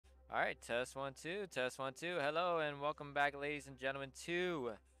All right, test one, two, test one, two. Hello and welcome back, ladies and gentlemen,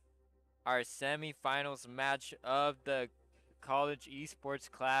 to our semifinals match of the college esports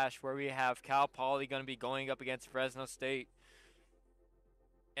clash, where we have CalPoly going to be going up against Fresno State.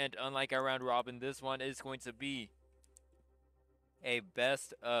 And unlike our round robin, this one is going to be a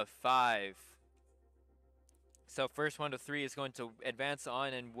best of 5. So first 1 to 3 is going to advance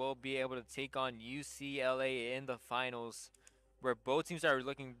on, and we'll be able to take on UCLA in the finals, where both teams are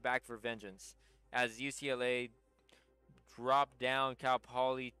looking back for vengeance, as UCLA dropped down Cal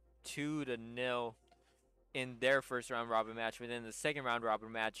Poly 2-0 in their first round robin match. But in the second round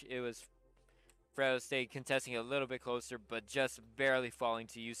robin match, it was Fresno State contesting a little bit closer, but just barely falling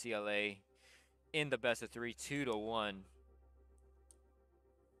to UCLA in the best of 3, 2-1.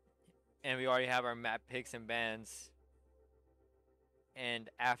 And we already have our map picks and bans.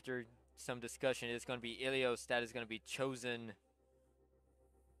 And after some discussion, it's going to be Ilios that is going to be chosen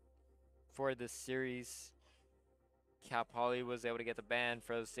for this series. Cal Poly was able to get the ban.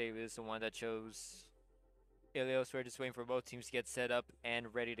 Fresno State is the one that chose Ilios. We're just waiting for both teams to get set up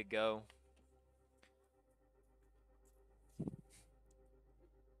and ready to go.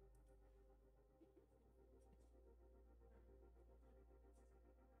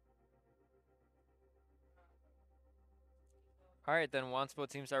 All right, then once both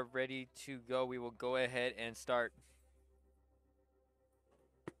teams are ready to go, we will go ahead and start.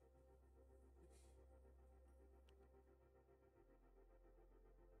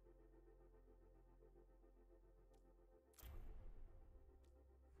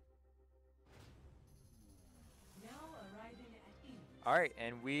 All right,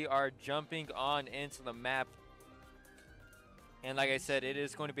 and we are jumping on into the map. And like I said, it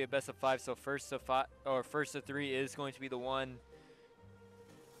is going to be a best of 5. So first to 3 is going to be the one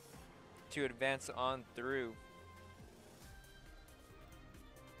to advance on through.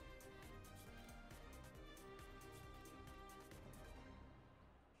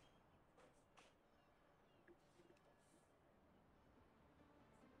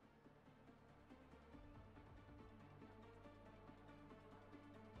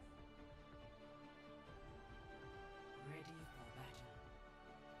 Ready for battle.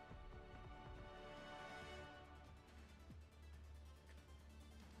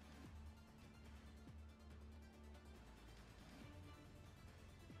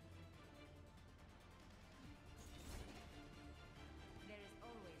 There is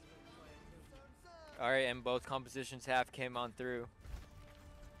always room for improvement. All right, and both compositions have came on through.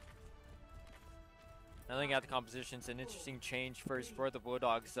 Now looking at the compositions, an interesting change first for the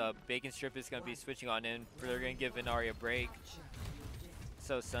Bulldogs. Bacon Strip is going to be switching on in. They're going to give Inari a break.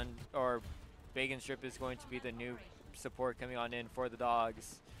 So Bacon Strip is going to be the new support coming on in for the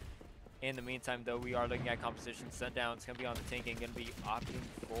Dogs. In the meantime, though, we are looking at composition. Sundown's going to be on the tank and going to be opting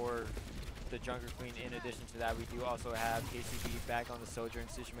for the Junker Queen. In addition to that, we do also have KCB back on the Soldier and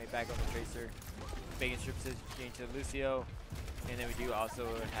Sushime back on the Tracer. Bacon Strip switching to Lucio. And then we do also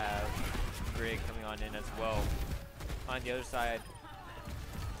have Grig coming on in as well. On the other side,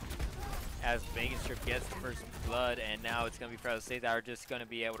 as Bacon Strip gets the first blood, and now it's going to be Fresno State that are just going to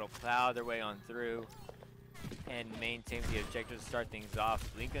be able to plow their way on through and maintain the objective to start things off.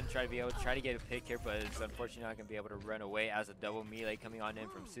 Lincoln try to get a pick here, but it's unfortunately not going to be able to run away, as a double melee coming on in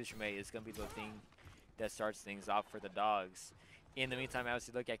from Sushime is going to be the thing that starts things off for the Dogs. In the meantime, as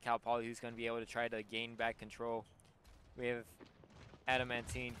we look at Cal Poly, who's going to be able to try to gain back control. We have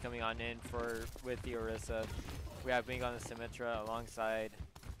Adamantine coming on in with the Orisa. We have Bing on the Symmetra alongside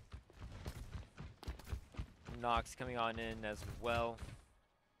Nox coming on in as well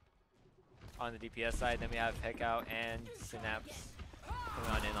on the DPS side. Then we have Heck Out and Synapse coming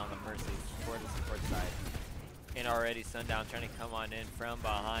on in on the Mercy for the support side. And already Sundown trying to come on in from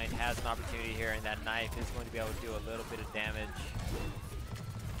behind, has an opportunity here, and that knife is going to be able to do a little bit of damage.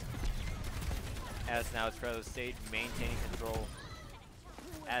 As now it's Fresno State maintaining control,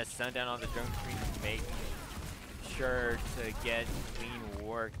 as Sundown on the Junker Queen making sure to get clean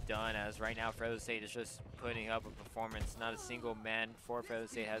work done, as right now Fresno State is just putting up a performance. Not a single man for Fresno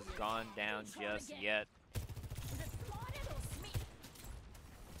State has gone down just yet.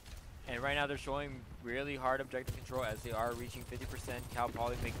 And right now they're showing really hard objective control, as they are reaching 50%. Cal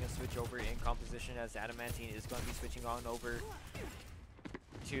Poly making a switch over in composition, as Adamantine is going to be switching on over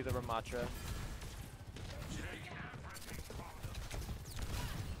to the Ramatra.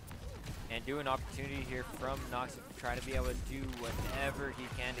 And do an opportunity here from Nox to try to be able to do whatever he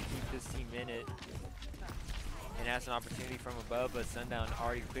can to keep this team in it. And has an opportunity from above, but Sundown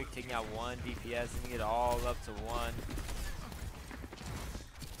already quick taking out one DPS, and it all up to 1.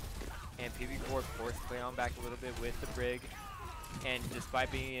 And PB Core forced to play on back a little bit with the Brig. And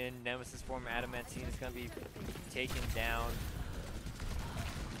despite being in Nemesis form, Adamantine is going to be taken down.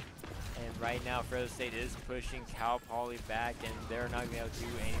 And right now, Fresno State is pushing CalPoly back, and they're not going to be able to do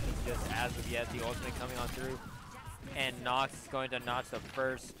anything just as of yet. The ultimate coming on through. And Nox is going to notch the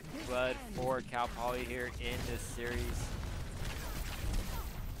first blood for CalPoly here in this series.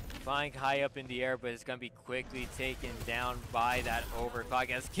 Flying high up in the air, but it's going to be quickly taken down by that overclock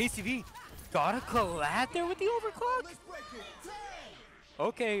as KCV got a collab there with the overclock.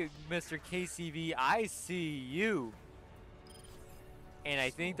 Okay, Mr. KCV, I see you. And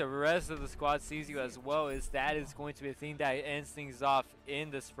I think the rest of the squad sees you as well, as that is going to be a thing that ends things off in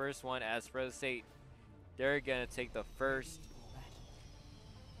this first one, as Fresno State, they're going to take the first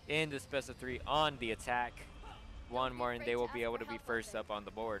in this best of 3 on the attack. One more and they will be able to be first up on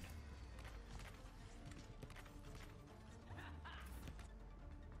the board.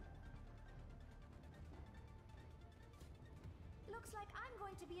 Looks like I'm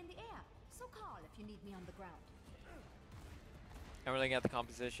going to be in the air, so call if you need me on the ground. And we're looking at the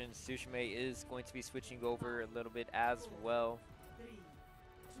composition. Tsushima is going to be switching over a little bit as well. 3,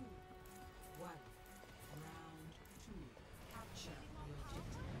 2, 1. Round 2. Capture the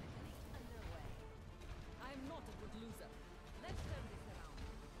objective. I'm not a good loser. Let's turn this around.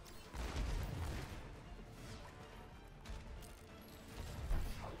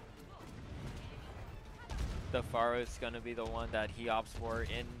 The Faro is going to be the one that he opts for.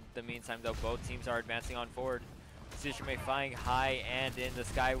 In the meantime, though, both teams are advancing on forward. Tsushima flying high and in the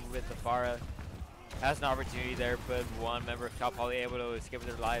sky with the Farah. Has an opportunity there, but one member of CalPoly able to escape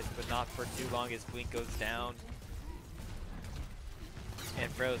their lives, but not for too long as Blink goes down.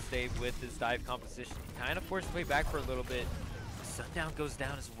 And Fresno State with this dive composition kind of forced way back for a little bit. Sundown goes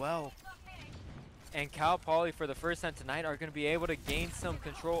down as well. And CalPoly for the first time tonight are going to be able to gain some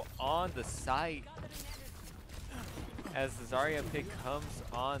control on the site as the Zarya pick comes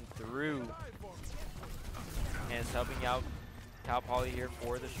on through. And it's helping out CalPoly here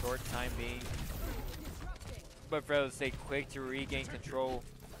for the short time being. But Fresno State quick to regain control.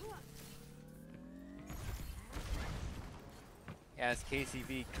 As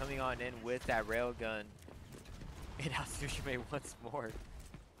KCV coming on in with that railgun. And now Tsushima once more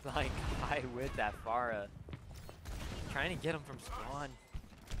flying high with that Farah. Trying to get him from spawn.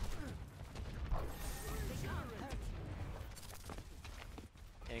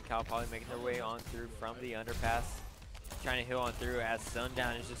 And CalPoly making their way on through from the underpass. Trying to heal on through as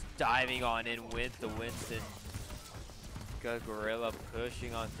Sundown is just diving on in with the Winston. Good Gorilla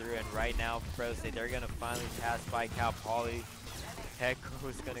pushing on through, and right now Fresno State, they're going to finally pass by CalPoly. Heco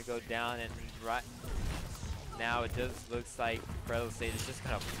is going to go down, and right now it just looks like Fresno State is just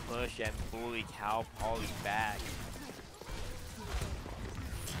going to push and bully CalPoly back.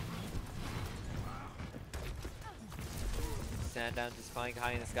 Sundown just flying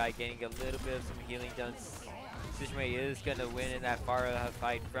high in the sky, getting a little bit of some healing done. Tsushima is going to win in that Farah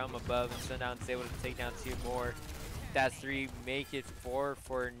fight from above, and Sundown is able to take down 2 more. That's 3, make it 4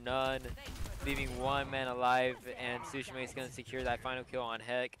 for none, leaving 1 man alive, and Tsushima is going to secure that final kill on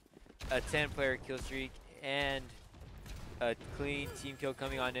Heck. A 10-player kill streak and a clean team kill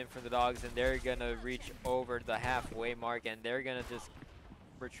coming on in from the Dogs, and they're going to reach over the halfway mark, and they're going to just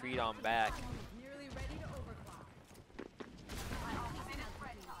retreat on back. Nearly ready to overclock.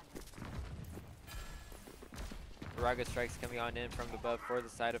 Raga strikes coming on in from above for the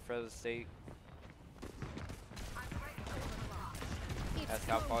side of Fresno State. As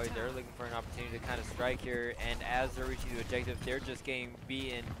CalPoly, they're looking for an opportunity to kind of strike here, and as they're reaching the objective, they're just getting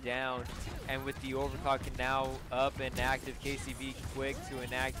beaten down. And with the overclock now up and active, KCV quick to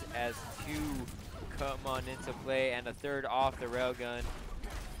enact as 2 come on into play, and a 3rd off the railgun.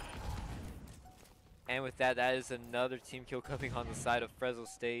 And with that, that is another team kill coming on the side of Fresno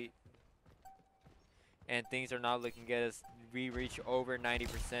State. And things are not looking good as we reach over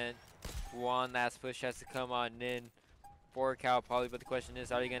 90%. One last push has to come on in for CalPoly, but the question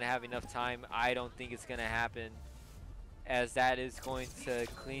is, are they going to have enough time? I don't think it's going to happen, as that is going to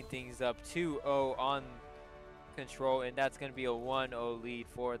clean things up. 2-0 on control, and that's going to be a 1-0 lead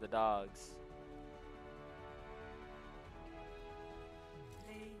for the Dogs.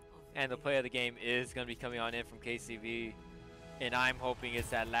 And the play of the game is going to be coming on in from KCV, and I'm hoping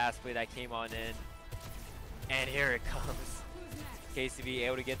it's that last play that came on in. And here it comes. KCV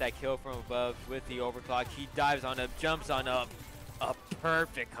able to get that kill from above with the overclock. He dives on up, jumps on up. A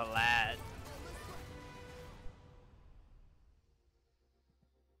perfect collab.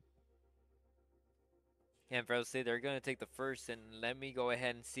 And Fresno State, they're going to take the first, and let me go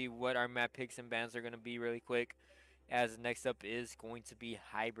ahead and see what our map picks and bans are going to be really quick, as next up is going to be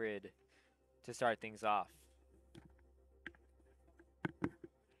Hybrid to start things off.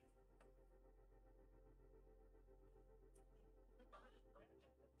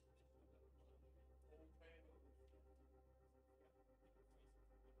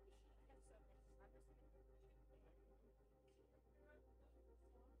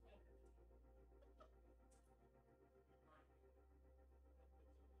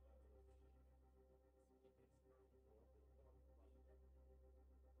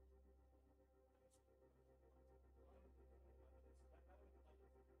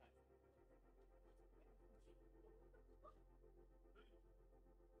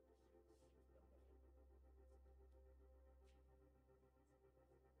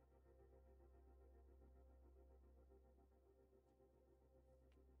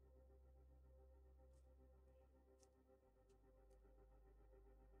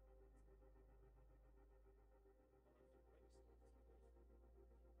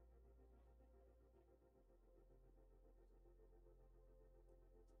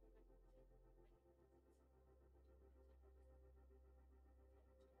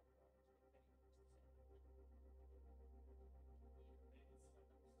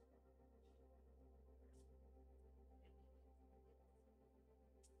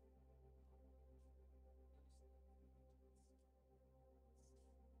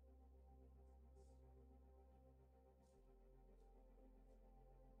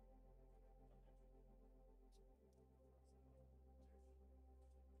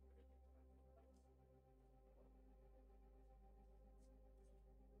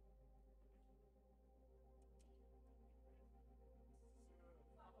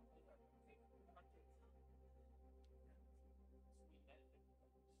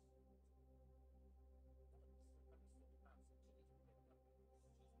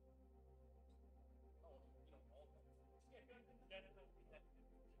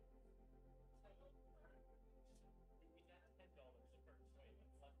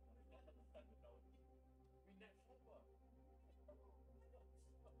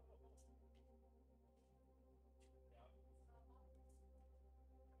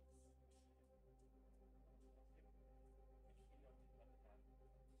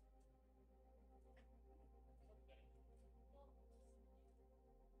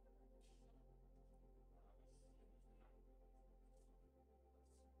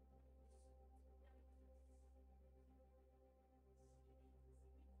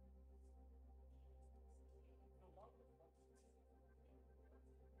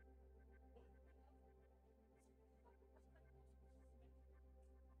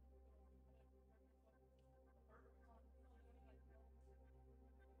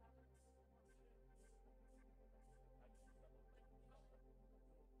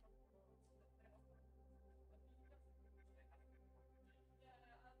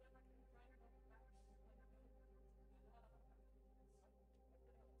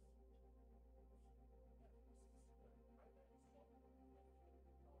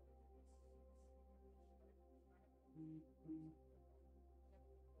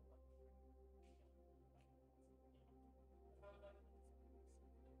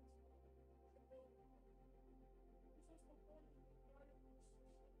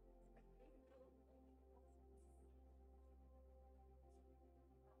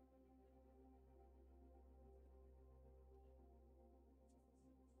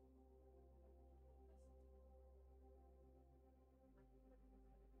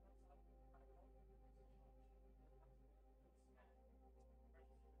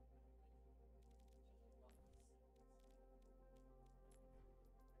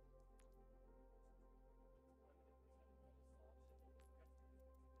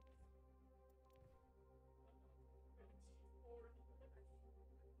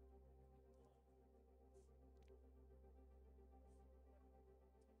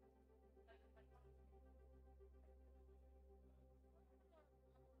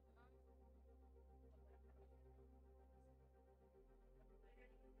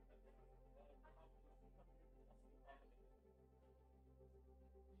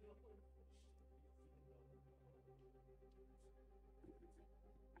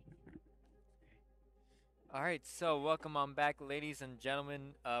 All right, so welcome on back, ladies and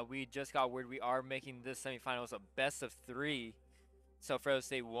gentlemen. We just got word we are making this semifinals a best of 3. So Fresno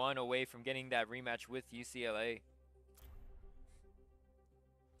State 1 away from getting that rematch with UCLA.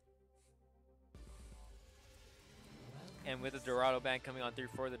 And with the Dorado band coming on through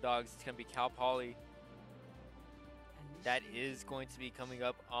for the Dogs, it's going to be CalPoly. That is going to be coming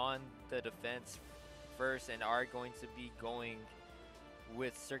up on the defense first and are going to be going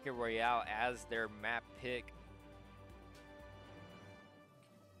with Circuit Royale as their map pick.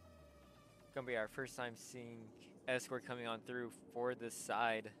 Gonna be our first time seeing Escort coming on through for this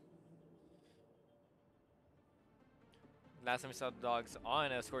side. Last time we saw the Dogs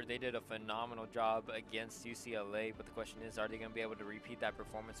on Escort, they did a phenomenal job against UCLA, but the question is, are they gonna be able to repeat that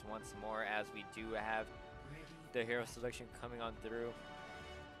performance once more, as we do have the hero selection coming on through.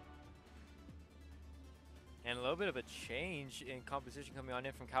 And a little bit of a change in composition coming on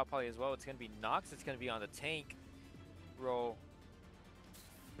in from CalPoly as well. It's going to be Nox. It's going to be on the tank role.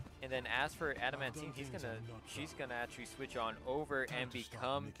 And then as for Adamantine, she's gonna actually switch on over and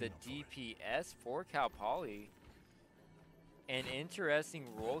become the DPS for CalPoly. An interesting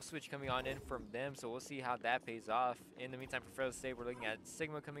role switch coming on in from them, so we'll see how that pays off. In the meantime, for Fresno State, we're looking at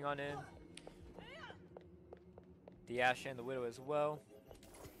Sigma coming on in, the Ashe and the Widow as well.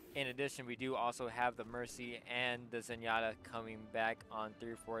 In addition, we do also have the Mercy and the Zenyatta coming back on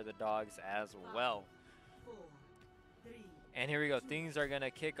through for the Dogs as well. And here we go. Things are going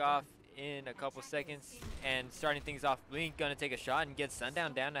to kick off in a couple seconds. And starting things off, Blink going to take a shot and get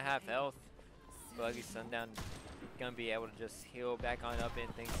Sundown down to half health. But luckily, Sundown going to be able to just heal back on up in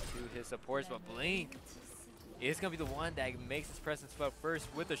thanks to his supports. But Blink is going to be the one that makes his presence felt first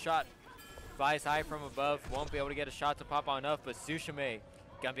with the shot. Flies high from above. Won't be able to get a shot to pop on up. But Sushime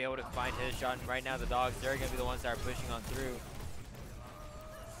going to be able to find his shot. And right now, the Dogs, they're going to be the ones that are pushing on through.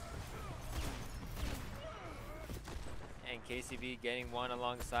 And KCB getting one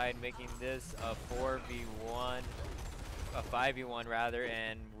alongside, making this a 4v1, a 5v1 rather,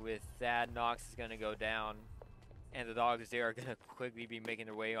 and with that, Nox is gonna go down. And the Dogs, they are gonna quickly be making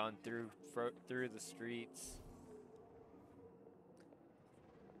their way on through the streets.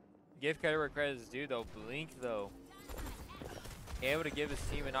 Give credit where credit is due though. Blink though, able to give his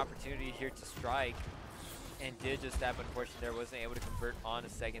team an opportunity here to strike, and did just that, but unfortunately there wasn't able to convert on a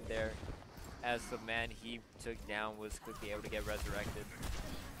second there, as the man he took down was quickly able to get resurrected.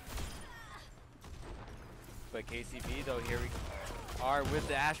 But KCB though, here we are with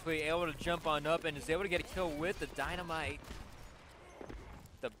the Ashplay, able to jump on up and is able to get a kill with the dynamite.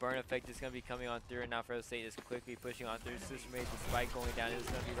 The burn effect is going to be coming on through, and now Fresno State is quickly pushing on through. Sushime, despite going down, is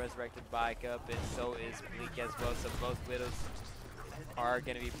going to be resurrected by Cup, and so is Blink as well. So both Widows are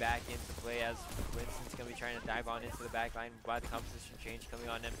going to be back into play, as Winston's going to be trying to dive on into the back line by the composition change coming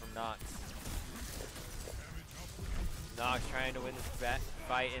on in from Nox. Nox trying to win this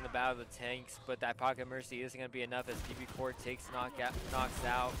fight in the Battle of the Tanks, but that Pocket Mercy isn't going to be enough as DB Core takes Nox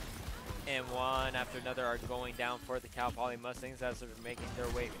out. And one after another are going down for the CalPoly Mustangs as they're making their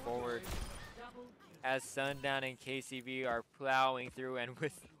way forward. As Sundown and KCB are plowing through, and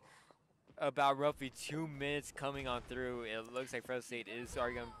with about roughly 2 minutes coming on through, it looks like Fresno State is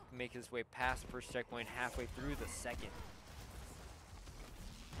going to make his way past the first checkpoint halfway through the second.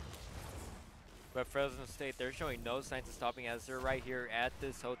 But Fresno State, they're showing no signs of stopping as they're right here at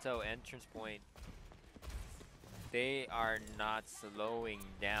this hotel entrance point. They are not slowing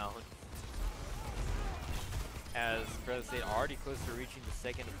down, as Fresno State already close to reaching the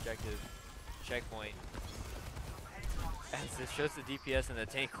second objective checkpoint. As it shows the DPS and the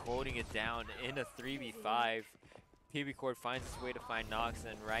tank holding it down in a 3v5. PB Cord finds its way to find Nox,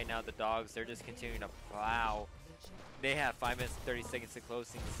 and right now the dogs, they're just continuing to plow. They have 5 minutes and 30 seconds to close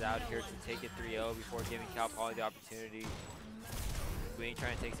things out here to take it 3-0 before giving CalPoly the opportunity. Queen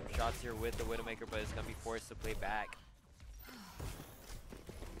trying to take some shots here with the Widowmaker, but it's going to be forced to play back.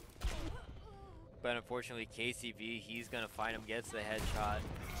 But unfortunately, KCV, he's going to find him, gets the headshot.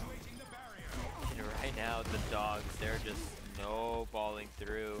 And right now, the dogs, they're just snowballing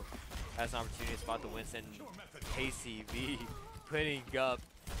through. Has an opportunity to spot the Winston. KCV putting up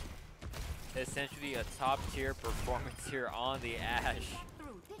essentially a top tier performance here on the Ashe.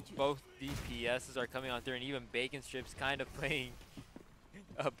 Both DPSs are coming on through, and even Bacon Strip's kind of playing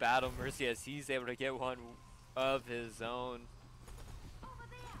a battle mercy as he's able to get one of his own.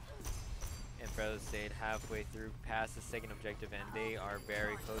 And Fresno State halfway through past the second objective, and they are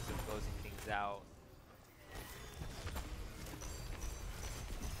very close to closing things out.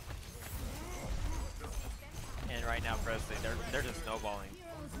 And right now, Fresno State, they're just snowballing.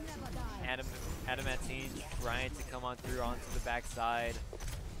 Adamantine trying to come on through onto the backside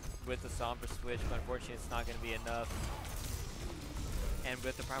with the Sombra switch, but unfortunately it's not going to be enough. And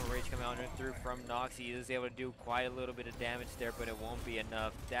with the Primal Rage coming on through from Nox, he is able to do quite a little bit of damage there, but it won't be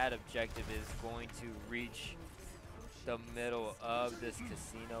enough. That objective is going to reach the middle of this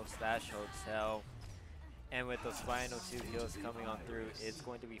casino slash hotel. And with those final 2 heals coming on through, it's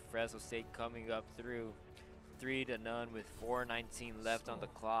going to be Fresno State coming up through 3-0 with 4:19 left on the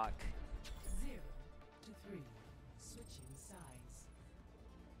clock. 0 to 3. Switching sides.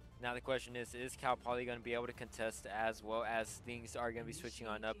 Now the question is CalPoly going to be able to contest, as well as things are going to be switching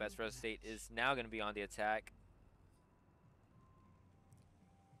on up as Fresno State is now going to be on the attack.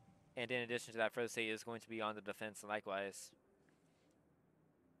 And in addition to that, Fresno State is going to be on the defense likewise.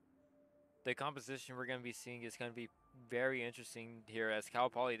 The composition we're going to be seeing is going to be very interesting here as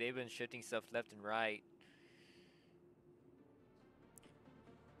CalPoly, they've been shifting stuff left and right.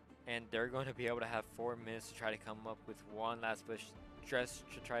 And they're going to be able to have 4 minutes to try to come up with one last push just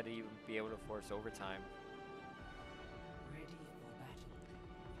to try to even be able to force overtime. Ready for battle.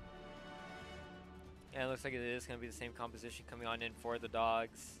 And it looks like it is going to be the same composition coming on in for the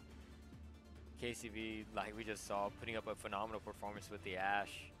dogs. KCV, like we just saw, putting up a phenomenal performance with the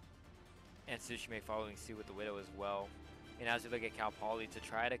Ashe. And Tsushima following suit with the Widow as well. And as we look at CalPoly to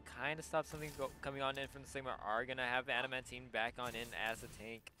try to kind of stop something coming on in from the Sigma, are going to have Adamantine back on in as a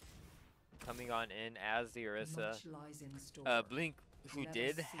tank. Coming on in as the Orisa. Blink, who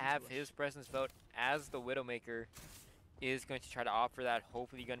did have his presence felt as the Widowmaker, is going to try to offer that.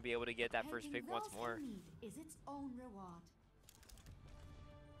 Hopefully going to be able to get that first pick once more. Is its own reward.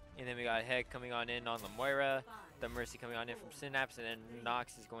 And then we got Heck coming on in on the Moira, the Mercy coming on in from Synapse, and then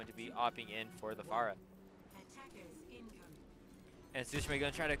Nox is going to be opting in for the Pharah. And Tsushima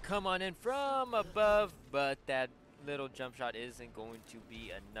going to try to come on in from above, but that little jump shot isn't going to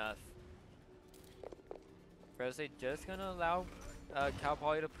be enough. Fresno State just going to allow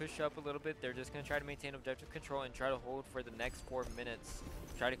CalPoly to push up a little bit. They're just going to try to maintain objective control and try to hold for the next 4 minutes.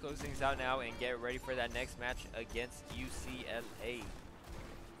 Try to close things out now and get ready for that next match against UCLA.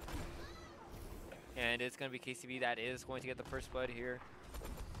 And it's going to be KCB that is going to get the first blood here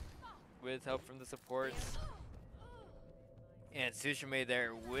with help from the supports. And Tsushima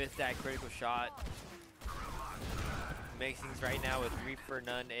there with that critical shot. Makes things right now with 3 for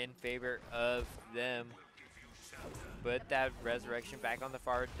none in favor of them. But that resurrection back on the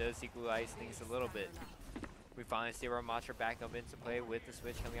Pharah does equalize things a little bit. We finally see Ramatra back up into play with the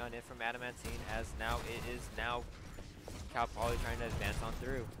switch coming on in from Adamantine, as now it is now CalPoly trying to advance on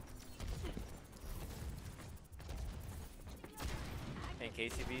through. And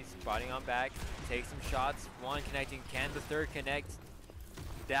KCB spotting on back, takes some shots, one connecting, can the third connect?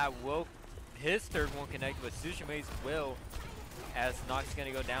 That will, his third won't connect, but Tsushima's will, as Nox is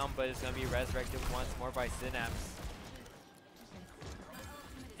going to go down, but it's going to be resurrected once more by Synapse.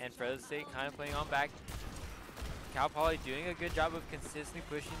 And Fresno State kind of playing on back. CalPoly doing a good job of consistently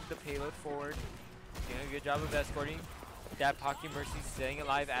pushing the payload forward, doing a good job of escorting. That Pocky Mercy staying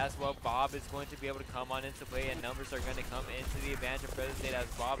alive as well. Bob is going to be able to come on into play, and numbers are going to come into the advantage of Fresno State as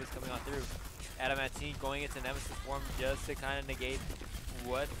Bob is coming on through. Adamantine going into Nemesis form just to kind of negate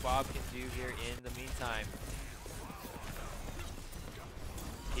what Bob can do here in the meantime.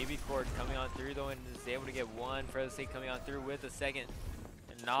 KB Cord coming on through though and is able to get one. Fresno State coming on through with a second.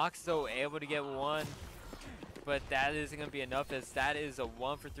 Nox though able to get one. But that isn't going to be enough, as that is a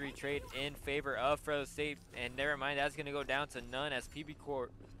 1 for 3 trade in favor of Fresno State. And never mind, that's going to go down to none, as PB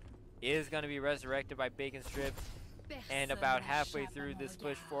Court is going to be resurrected by Bacon Strip. And about halfway through this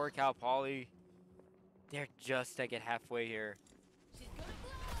push for CalPoly, They're just to get halfway here.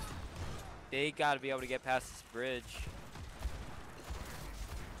 They got to be able to get past this bridge.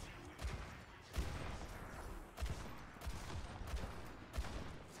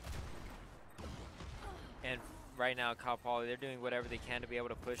 And right now, CalPoly, they're doing whatever they can to be able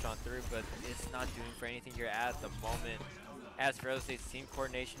to push on through, but it's not doing for anything here at the moment. As Fresno State's team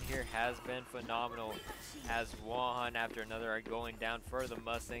coordination here has been phenomenal, as one after another are going down for the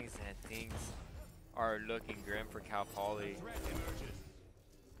Mustangs, and things are looking grim for CalPoly.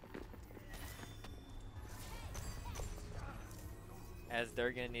 As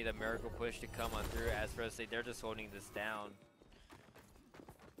they're going to need a miracle push to come on through. As Fresno State, they're just holding this down.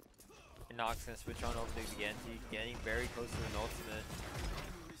 And Nox going to switch on over to Genji, getting very close to an ultimate.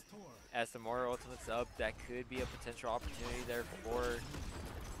 As the more ultimates up, that could be a potential opportunity there for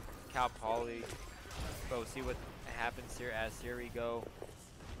CalPoly. But we'll see what happens here, as here we go.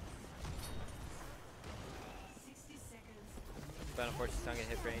 But unfortunately, it's not going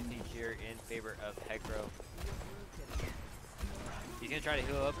to hit for anything here in favor of Hecro. He's going to try to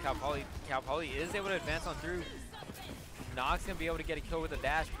heal up CalPoly. CalPoly is able to advance on through. Nox going to be able to get a kill with a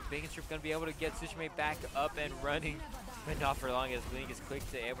dash. Bakersfield going to be able to get Tsushima back up and running. But not for long, as Blink is quick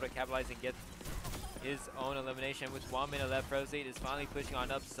to able to capitalize and get his own elimination. With 1 minute left, Fresno State is finally pushing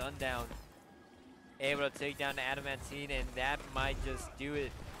on up. Sundown able to take down the Adamantine, and that might just do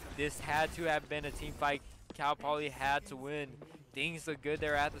it. This had to have been a team fight. CalPoly had to win. Things look good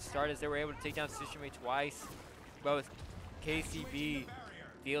there at the start, as they were able to take down Tsushima twice. But with KCB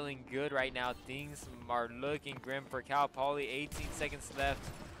feeling good right now, things are looking grim for CalPoly. 18 seconds left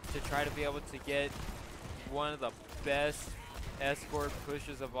to try to be able to get one of the best escort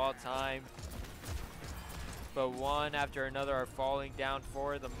pushes of all time. But one after another are falling down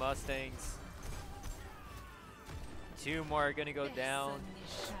for the Mustangs. 2 more are going to go down,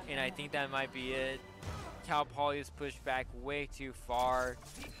 and I think that might be it. CalPoly is pushed back way too far,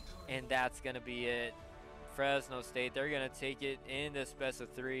 and that's going to be it. Fresno State, they're going to take it in this best of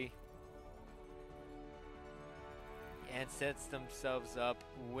 3 and sets themselves up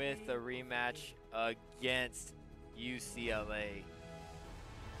with a rematch against UCLA.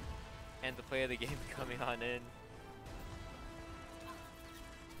 And the play of the game coming on in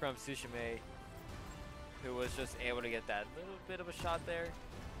from Tsushima, who was just able to get that little bit of a shot there.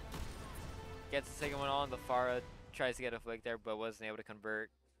 Gets the second one on. The Farah tries to get a flick there, but wasn't able to convert.